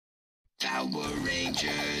Power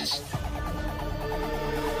Rangers. Go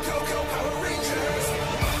Power Rangers!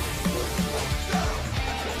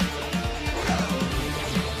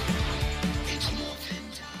 It's morphin'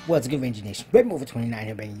 time. What's good, Ranger Nation? Red Mover 29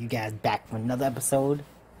 here, bringing you guys back for another episode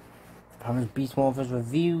of Rangers Beast Morphers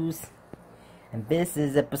reviews. And this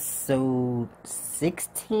is episode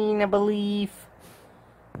 16, I believe.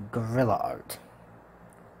 Gorilla Art.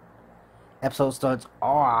 Episode starts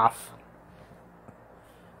off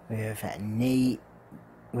with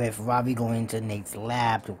Robbie going to Nate's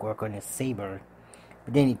lab to work on his saber.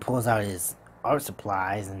 But then he pulls out his art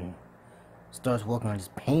supplies and starts working on his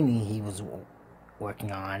painting he was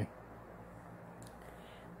working on.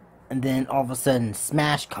 And then all of a sudden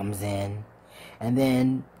Smash comes in, and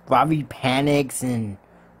then Robbie panics and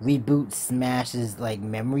reboots Smash's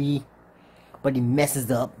memory, but he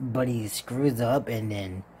messes up, but he screws up, and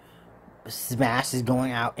then Smash is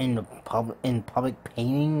going out in the public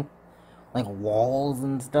painting walls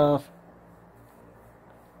and stuff.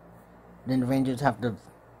 Then the Rangers have to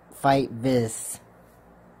fight this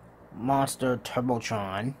monster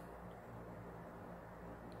Turbotron.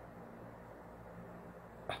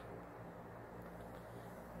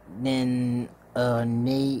 Then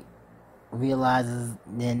Nate realizes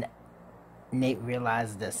that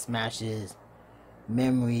Smash's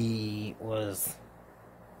memory was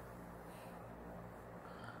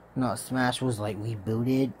Smash was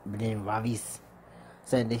rebooted, but then Ravi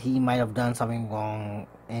said that he might have done something wrong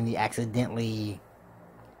and he accidentally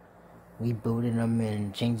rebooted him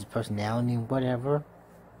and changed his personality and whatever.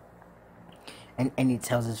 And he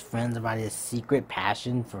tells his friends about his secret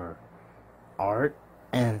passion for art,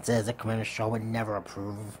 and says that Commander Shaw would never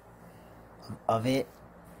approve of it.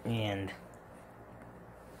 And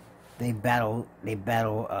they battle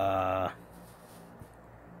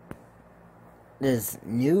this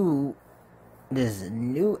new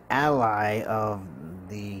ally of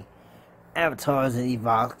the avatars that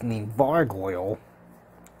evolved named Vargoyle,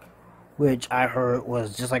 which I heard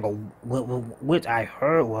was just a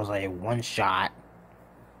one-shot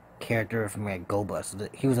character from Goba. So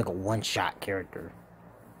he was a one-shot character.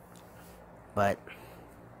 But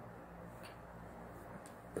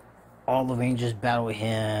all the Rangers battle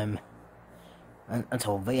him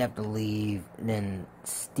until they have to leave. And then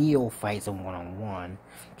Steel fights him one-on-one.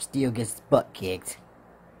 Steel gets his butt kicked.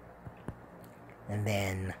 And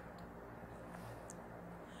then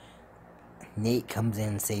Nate comes in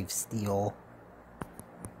and saves Steel.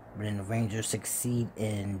 But then the Rangers succeed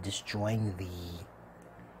in destroying the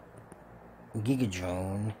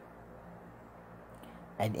Gigadrone.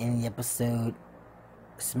 At the end of the episode,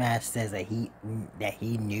 Smash says that he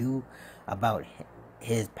knew about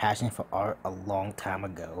his passion for art a long time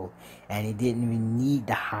ago, and he didn't even need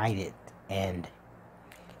to hide it, and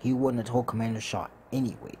he wouldn't have told Commander Shaw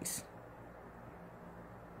anyways.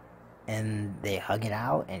 And they hug it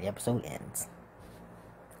out, and the episode ends.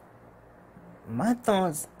 My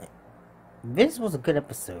thoughts: this was a good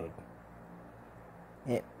episode.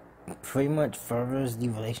 It pretty much furthers the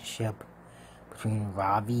relationship between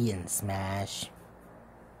Robbie and Smash.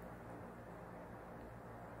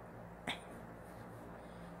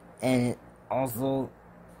 And also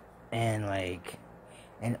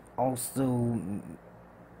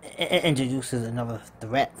introduces another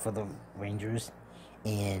threat for the Rangers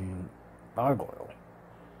in Gargoyle.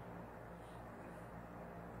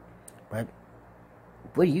 But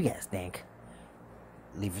what do you guys think?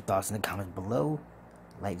 Leave your thoughts in the comments below.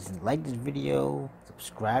 Like this video.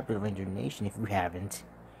 Subscribe to the Ranger Nation if you haven't.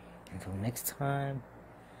 Until next time,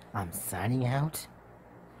 I'm signing out.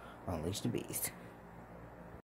 Unleash the Beast.